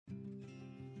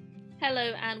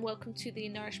Hello and welcome to the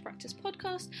Nourish Practice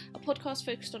podcast, a podcast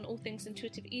focused on all things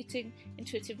intuitive eating,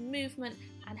 intuitive movement,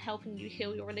 and helping you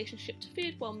heal your relationship to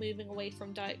food while moving away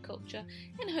from diet culture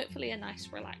in hopefully a nice,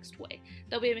 relaxed way.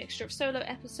 There'll be a mixture of solo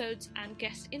episodes and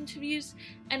guest interviews.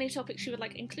 Any topics you would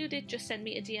like included, just send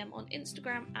me a DM on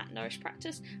Instagram at Nourish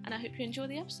Practice, and I hope you enjoy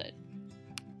the episode.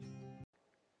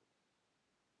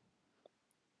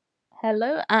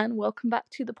 Hello and welcome back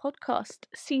to the podcast,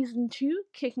 season 2,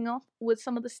 kicking off with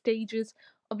some of the stages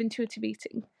of intuitive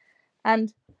eating.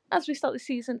 And as we start the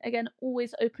season, again,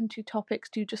 always open to topics.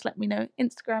 Do just let me know,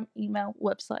 Instagram, email,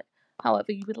 website,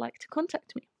 however you would like to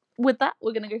contact me. With that,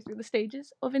 we're going to go through the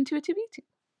stages of intuitive eating.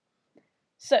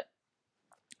 So,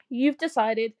 you've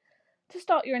decided to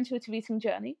start your intuitive eating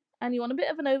journey, and you want a bit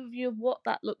of an overview of what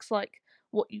that looks like,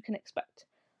 what you can expect.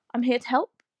 I'm here to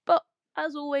help, but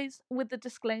as always, with the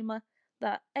disclaimer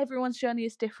that everyone's journey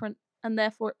is different, and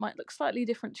therefore it might look slightly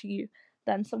different to you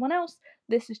than someone else.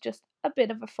 This is just a bit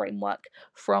of a framework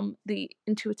from the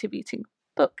intuitive eating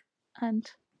book and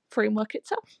framework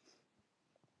itself.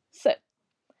 So,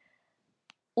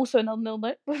 also another little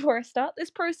note before I start, this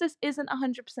process isn't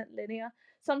 100% linear.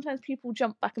 Sometimes people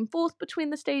jump back and forth between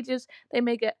the stages. They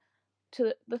may get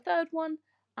to the third one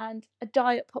and a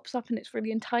diet pops up and it's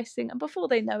really enticing, and before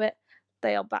they know it,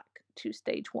 they are back to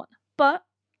stage 1. But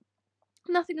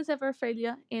nothing is ever a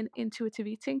failure in intuitive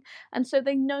eating, and so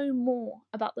they know more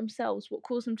about themselves, what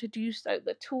caused them to do so,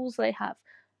 the tools they have.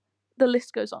 The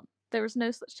list goes on. There is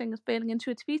no such thing as failing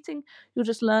intuitive eating. You're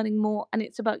just learning more, and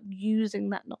it's about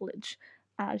using that knowledge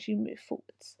as you move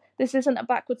forwards. This isn't a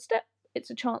backward step.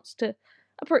 It's a chance to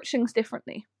approach things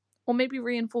differently, or maybe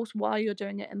reinforce why you're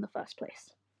doing it in the first place.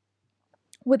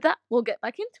 With that, we'll get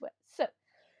back into it. So,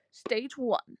 stage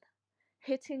 1,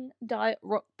 hitting diet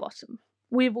rock bottom.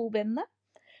 We've all been there.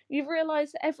 You've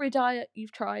realised that every diet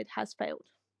you've tried has failed.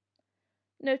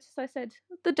 Notice I said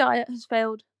the diet has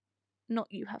failed, not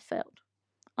you have failed.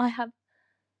 I have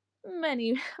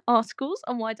many articles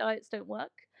on why diets don't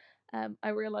work. I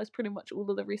realise pretty much all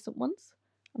of the recent ones.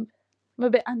 I'm a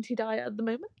bit anti-diet at the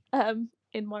moment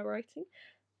in my writing.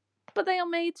 But they are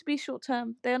made to be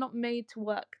short-term. They are not made to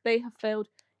work. They have failed.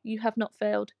 You have not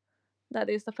failed. That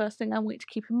is the first thing I want you to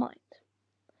keep in mind.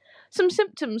 Some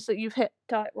symptoms that you've hit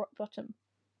diet rock bottom.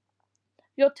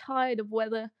 You're tired of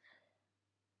whether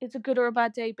it's a good or a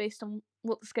bad day based on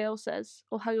what the scale says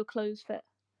or how your clothes fit,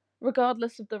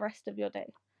 regardless of the rest of your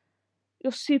day.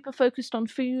 You're super focused on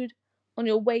food, on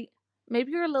your weight.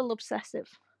 Maybe you're a little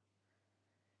obsessive.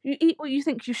 You eat what you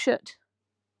think you should,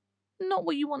 not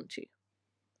what you want to.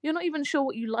 You're not even sure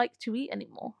what you like to eat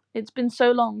anymore. It's been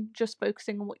so long just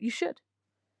focusing on what you should.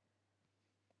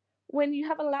 When you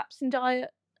have a lapse in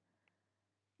diet,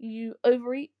 you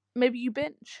overeat, maybe you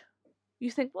binge.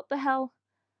 You think, what the hell?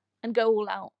 And go all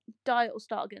out. Diet will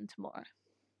start again tomorrow.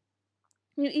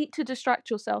 You eat to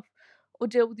distract yourself or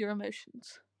deal with your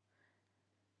emotions.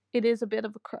 It is a bit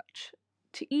of a crutch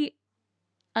to eat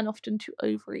and often to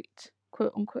overeat,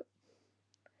 quote unquote.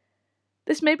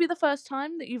 This may be the first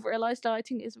time that you've realised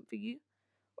dieting isn't for you,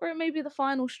 or it may be the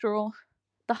final straw,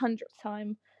 the 100th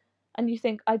time, and you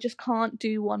think, I just can't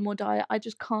do one more diet, I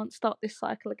just can't start this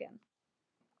cycle again.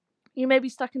 You may be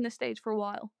stuck in this stage for a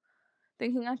while,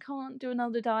 thinking, I can't do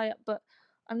another diet, but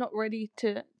I'm not ready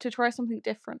to try something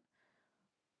different.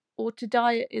 Or to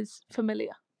diet is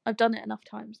familiar. I've done it enough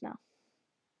times now.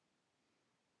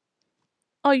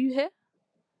 Are you here?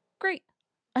 Great.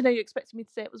 I know you expected me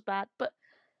to say it was bad, but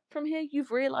from here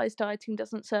you've realised dieting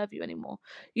doesn't serve you anymore.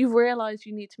 You've realised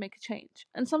you need to make a change.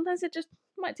 And sometimes it just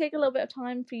might take a little bit of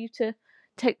time for you to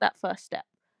take that first step.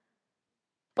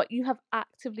 But you have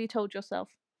actively told yourself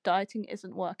dieting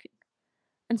isn't working.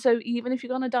 And so even if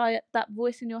you're on a diet, that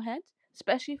voice in your head,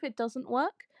 especially if it doesn't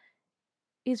work,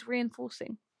 is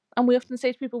reinforcing. And we often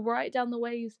say to people, write down the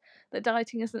ways that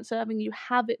dieting isn't serving you,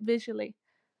 have it visually.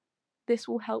 This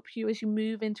will help you as you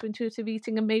move into intuitive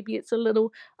eating, and maybe it's a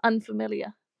little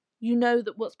unfamiliar. You know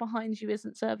that what's behind you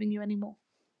isn't serving you anymore.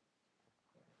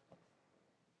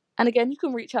 And again, you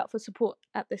can reach out for support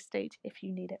at this stage if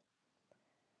you need it.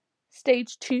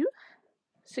 Stage 2,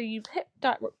 so you've hit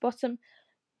diet rock bottom,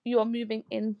 you are moving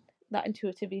in that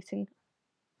intuitive eating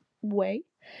way.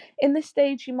 In this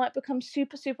stage, you might become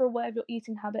super aware of your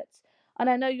eating habits. And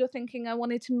I know you're thinking, I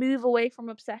wanted to move away from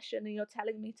obsession, and you're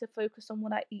telling me to focus on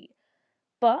what I eat.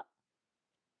 But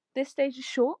this stage is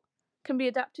short, can be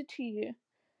adapted to you,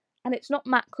 and it's not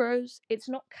macros, it's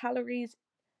not calories,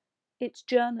 it's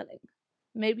journaling.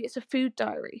 Maybe it's a food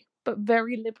diary, but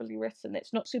very liberally written.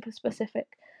 It's not super specific.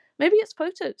 Maybe it's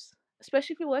photos,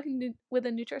 especially if you're working with a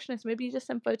nutritionist. Maybe you just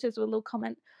send photos with a little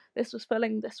comment. This was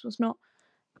filling, this was not.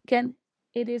 Again,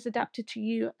 It is adapted to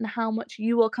you and how much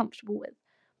you are comfortable with.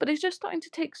 But it's just starting to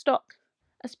take stock,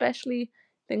 especially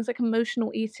things like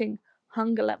emotional eating,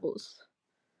 hunger levels.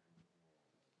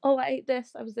 Oh, I ate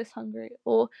this, I was this hungry.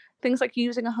 Or things like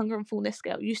using a hunger and fullness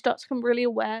scale. You start to become really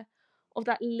aware of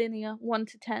that linear 1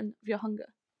 to 10 of your hunger.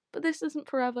 But this isn't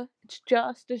forever. It's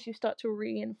just as you start to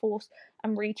reinforce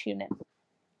and retune in.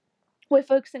 We're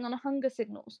focusing on hunger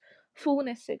signals,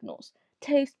 fullness signals,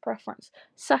 taste preference,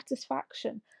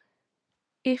 satisfaction.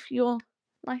 If you're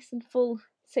nice and full,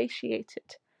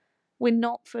 satiated, we're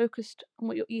not focused on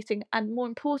what you're eating. And more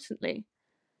importantly,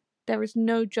 there is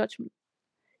no judgment.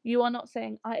 You are not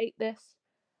saying, I ate this,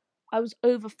 I was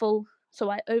overfull, so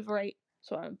I overate,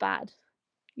 so I'm bad.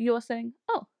 You are saying,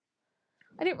 oh,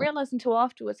 I didn't realize until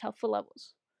afterwards how full I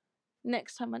was.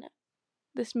 Next time I know,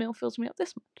 this meal fills me up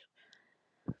this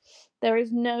much. There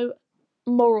is no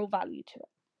moral value to it.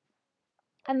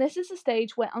 And this is the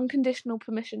stage where unconditional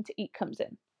permission to eat comes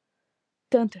in.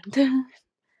 Dun dun dun.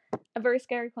 A very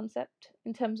scary concept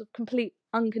in terms of complete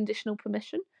unconditional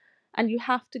permission, and you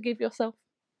have to give yourself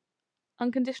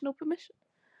unconditional permission.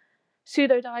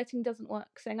 Pseudo dieting doesn't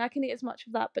work, saying I can eat as much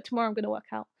of that, but tomorrow I'm going to work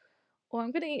out, or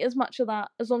I'm going to eat as much of that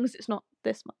as long as it's not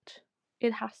this much.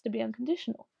 It has to be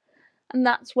unconditional. And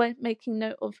that's where making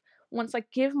note of, once I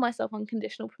give myself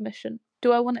unconditional permission,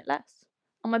 do I want it less?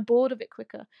 Am I bored of it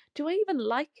quicker? Do I even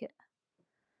like it?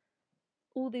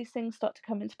 All these things start to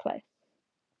come into play.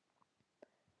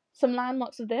 Some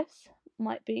landmarks of this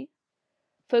might be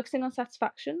focusing on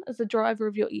satisfaction as the driver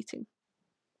of your eating.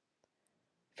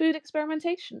 Food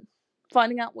experimentation,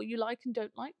 finding out what you like and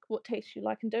don't like, what tastes you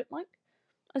like and don't like,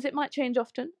 as it might change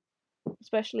often,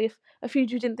 especially if a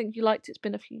food you didn't think you liked, it's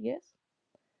been a few years.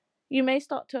 You may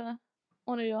start to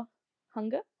honour your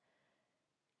hunger.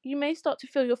 You may start to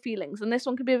feel your feelings, and this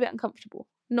one can be a bit uncomfortable.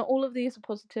 Not all of these are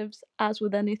positives, as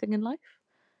with anything in life.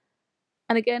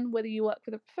 And again, whether you work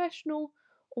with a professional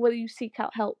or whether you seek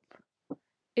out help,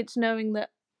 it's knowing that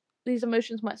these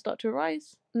emotions might start to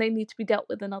arise and they need to be dealt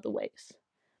with in other ways.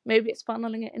 Maybe it's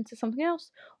funneling it into something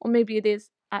else, or maybe it is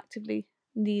actively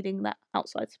needing that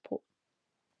outside support.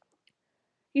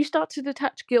 You start to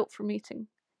detach guilt from eating.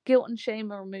 Guilt and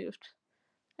shame are removed.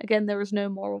 Again, there is no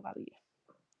moral value.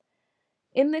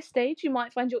 In this stage, you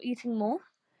might find you're eating more,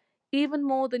 even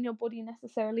more than your body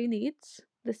necessarily needs.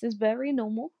 This is very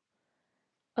normal.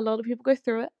 A lot of people go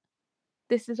through it.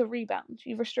 This is a rebound.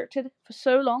 You've restricted for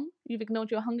so long, you've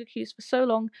ignored your hunger cues for so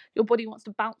long, your body wants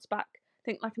to bounce back.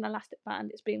 Think like an elastic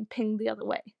band, it's being pinged the other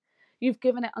way. You've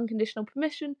given it unconditional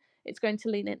permission, it's going to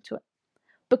lean into it.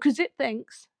 Because it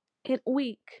thinks, in a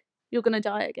week, you're going to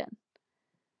diet again.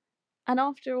 And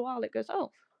after a while, it goes,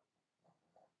 oh,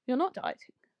 you're not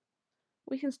dieting.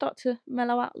 We can start to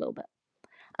mellow out a little bit.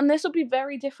 And this will be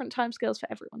very different timescales for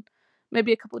everyone.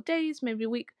 Maybe a couple of days, maybe a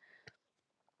week.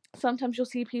 Sometimes you'll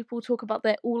see people talk about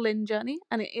their all-in journey,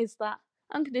 and it is that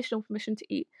unconditional permission to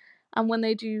eat. And when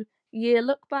they do year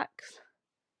look-backs,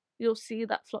 you'll see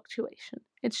that fluctuation.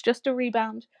 It's just a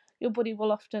rebound. Your body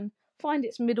will often find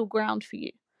its middle ground for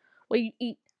you, where you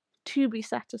eat to be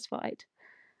satisfied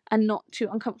and not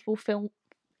to uncomfortable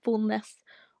fullness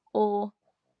or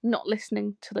not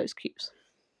listening to those cues.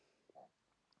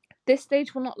 This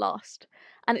stage will not last,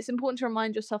 and it's important to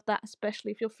remind yourself that,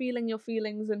 especially if you're feeling your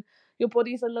feelings and your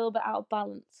body's a little bit out of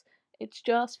balance. It's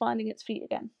just finding its feet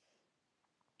again.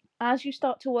 As you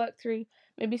start to work through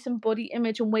maybe some body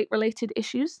image and weight related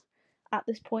issues at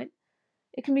this point,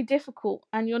 it can be difficult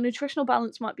and your nutritional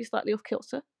balance might be slightly off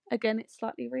kilter. Again, it's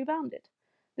slightly rebounded.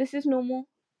 This is normal.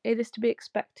 It is to be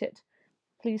expected.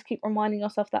 Please keep reminding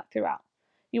yourself that throughout.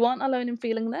 You aren't alone in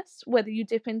feeling this. Whether you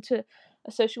dip into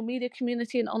a social media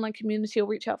community, an online community, or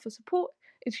reach out for support,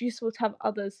 it's useful to have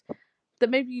others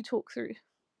that maybe you talk through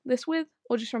this with,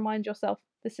 or just remind yourself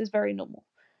this is very normal.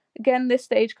 Again, this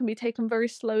stage can be taken very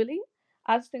slowly.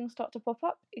 As things start to pop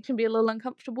up, it can be a little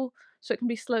uncomfortable, so it can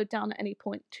be slowed down at any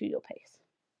point to your pace.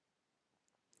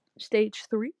 Stage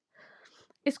 3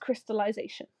 is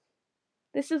crystallization.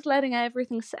 This is letting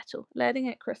everything settle, letting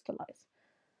it crystallize.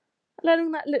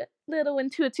 Letting that little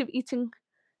intuitive eating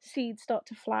seed start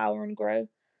to flower and grow.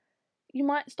 You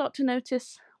might start to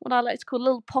notice what I like to call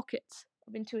little pockets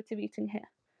of intuitive eating here.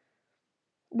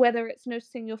 Whether it's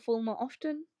noticing you're full more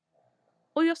often,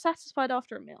 or you're satisfied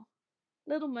after a meal.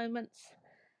 Little moments.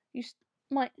 You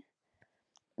might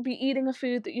be eating a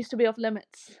food that used to be off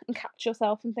limits and catch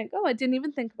yourself and think, oh, I didn't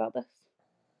even think about this.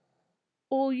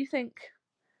 Or you think,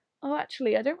 oh,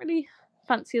 actually, I don't really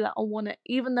fancy that or want it,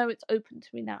 even though it's open to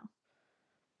me now,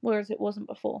 whereas it wasn't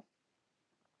before.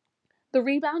 The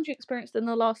rebound you experienced in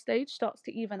the last stage starts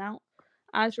to even out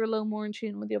as you're a little more in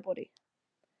tune with your body.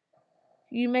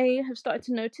 You may have started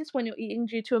to notice when you're eating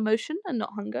due to emotion and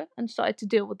not hunger and started to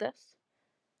deal with this.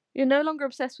 You're no longer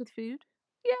obsessed with food,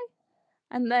 yay,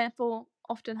 and therefore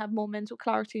often have more mental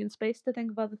clarity and space to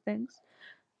think of other things.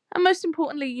 And most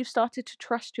importantly, you've started to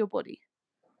trust your body.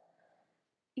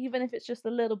 Even if it's just a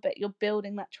little bit, you're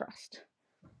building that trust.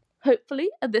 Hopefully,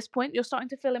 at this point, you're starting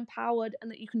to feel empowered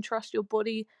and that you can trust your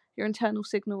body, your internal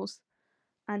signals,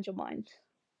 and your mind,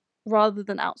 rather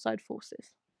than outside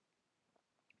forces.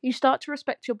 You start to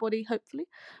respect your body, hopefully,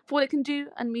 for what it can do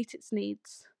and meet its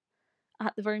needs.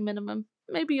 At the very minimum,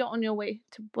 maybe you're on your way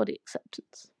to body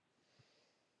acceptance.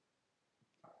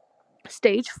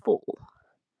 Stage 4.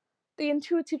 The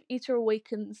intuitive eater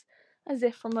awakens as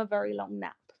if from a very long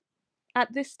nap.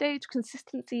 At this stage,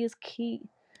 consistency is key.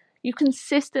 You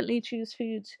consistently choose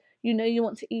foods you know you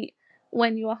want to eat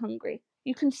when you are hungry.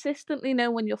 You consistently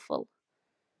know when you're full.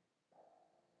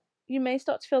 You may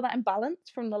start to feel that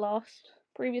imbalance from the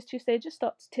previous 2 stages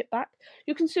start to tip back.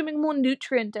 You're consuming more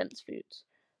nutrient-dense foods,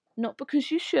 not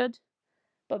because you should,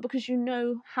 but because you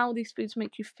know how these foods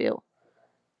make you feel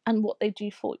and what they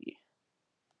do for you.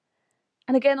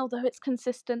 And again, although it's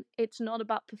consistent, it's not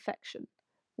about perfection.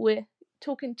 We're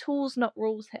talking tools, not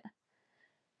rules here.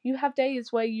 You have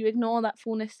days where you ignore that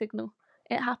fullness signal.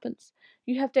 It happens.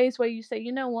 You have days where you say,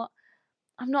 you know what,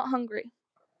 I'm not hungry,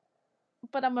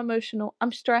 but I'm emotional,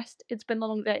 I'm stressed, it's been a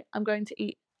long day, I'm going to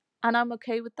eat. And I'm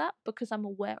okay with that because I'm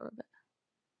aware of it.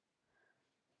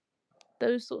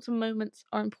 Those sorts of moments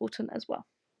are important as well.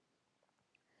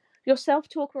 Your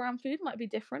self-talk around food might be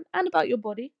different, and about your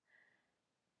body.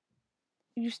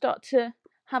 You start to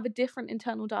have a different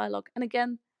internal dialogue, and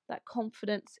again, that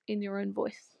confidence in your own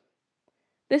voice.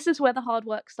 This is where the hard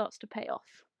work starts to pay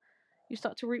off. You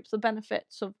start to reap the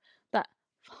benefits of that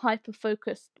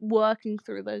hyper-focused working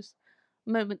through those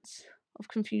moments of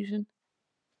confusion.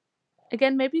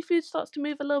 Again, maybe food starts to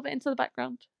move a little bit into the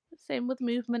background. Same with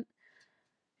movement.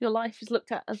 Your life is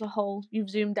looked at as a whole. You've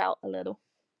zoomed out a little.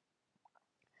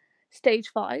 Stage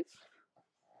 5,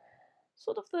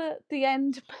 sort of the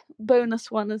end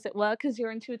bonus one, as it were, because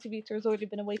your intuitive eater has already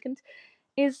been awakened,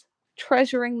 is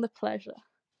treasuring the pleasure.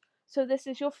 So this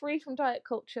is, you're free from diet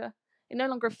culture. It no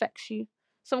longer affects you.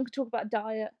 Someone could talk about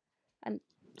diet and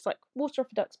it's like water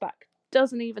off a duck's back.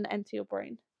 Doesn't even enter your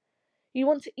brain. You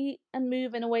want to eat and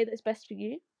move in a way that's best for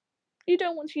you. You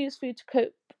don't want to use food to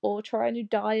cope or try a new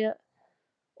diet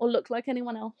or look like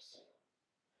anyone else.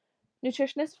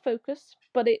 Nutrition is focus,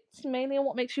 but it's mainly on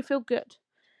what makes you feel good.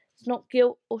 It's not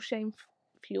guilt or shame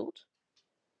fueled.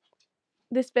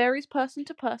 This varies person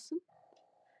to person,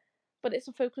 but it's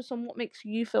a focus on what makes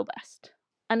you feel best,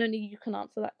 and only you can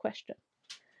answer that question.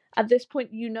 At this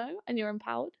point, you know, and you're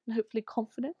empowered and hopefully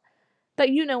confident that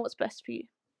you know what's best for you.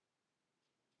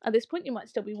 At this point, you might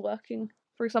still be working,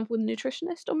 for example, with a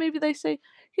nutritionist, or maybe they say,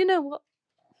 you know what,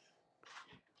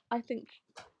 I think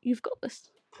you've got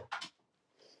this.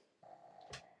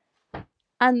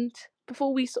 And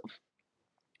before we sort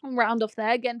of round off there,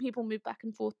 again, people move back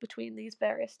and forth between these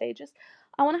various stages.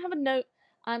 I want to have a note,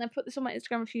 and I put this on my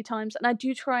Instagram a few times, and I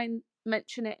do try and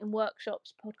mention it in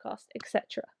workshops, podcasts,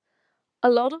 etc. A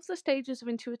lot of the stages of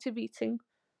intuitive eating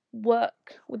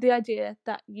work with the idea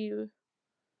that you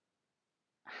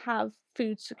have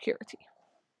food security.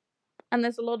 And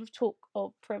there's a lot of talk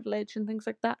of privilege and things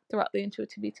like that throughout the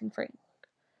intuitive eating framework.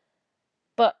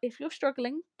 But if you're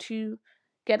struggling to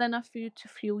get enough food to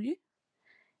fuel you,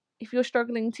 if you're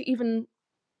struggling to even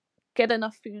get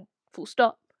enough food, full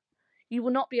stop, you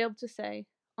will not be able to say,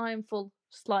 I am full,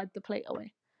 slide the plate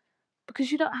away.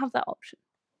 Because you don't have that option.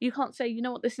 You can't say, you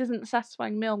know what, this isn't a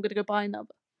satisfying meal, I'm going to go buy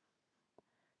another.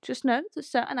 Just know that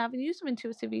certain avenues of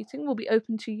intuitive eating will be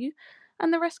open to you,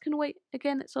 and the rest can wait.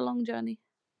 Again, it's a long journey.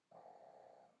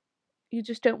 You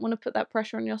just don't want to put that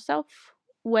pressure on yourself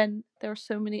when there are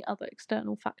so many other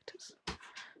external factors.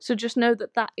 So just know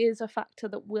that that is a factor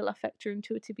that will affect your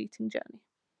intuitive eating journey.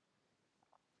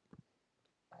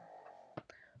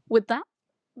 With that,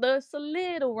 there's a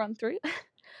little run through,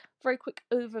 very quick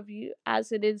overview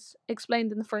as it is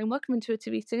explained in the framework of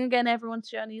intuitive eating. Again, everyone's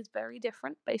journey is very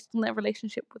different based on their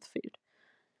relationship with food.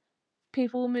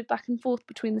 People will move back and forth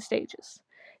between the stages.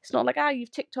 It's not like,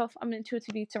 you've ticked off, I'm an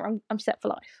intuitive eater, I'm set for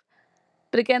life.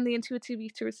 But again, the intuitive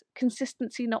eater is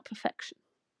consistency, not perfection.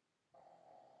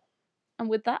 And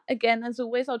with that, again, as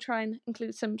always, I'll try and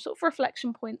include some sort of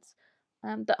reflection points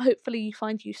that hopefully you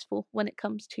find useful when it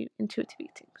comes to intuitive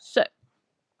eating. So,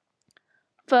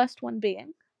 first one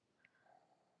being,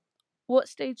 what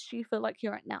stage do you feel like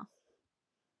you're at now?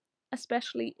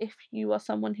 Especially if you are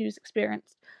someone who's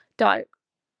experienced diet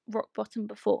rock bottom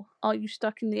before. Are you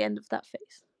stuck in the end of that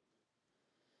phase?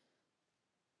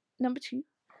 Number 2,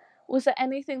 Was there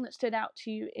anything that stood out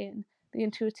to you in the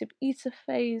intuitive eater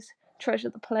phase, treasure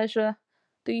the pleasure,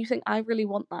 that you think I really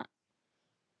want that?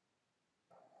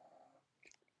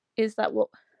 Is that what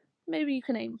maybe you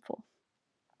can aim for?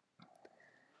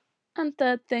 And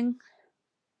third thing,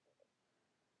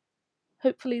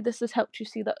 hopefully this has helped you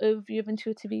see the overview of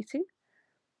intuitive eating.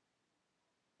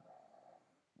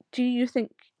 Do you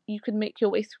think you can make your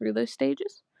way through those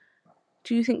stages?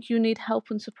 Do you think you need help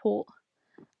and support,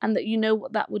 and that you know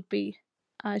what that would be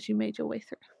as you made your way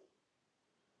through?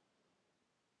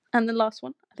 And the last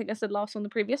one, I think I said last on the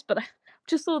previous, but I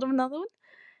just thought of another one.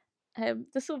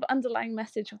 The sort of underlying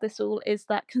message of this all is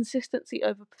that consistency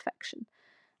over perfection.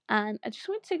 And I just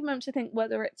want to take a moment to think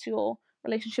whether it's your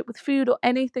relationship with food or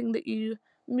anything that you,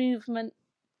 movement,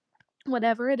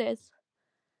 whatever it is,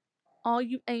 are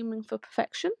you aiming for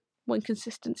perfection when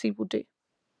consistency will do?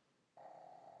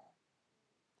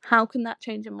 How can that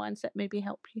change in mindset maybe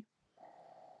help you?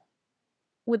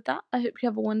 With that, I hope you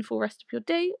have a wonderful rest of your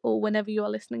day or whenever you are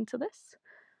listening to this.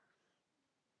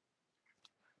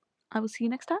 I will see you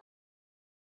next time.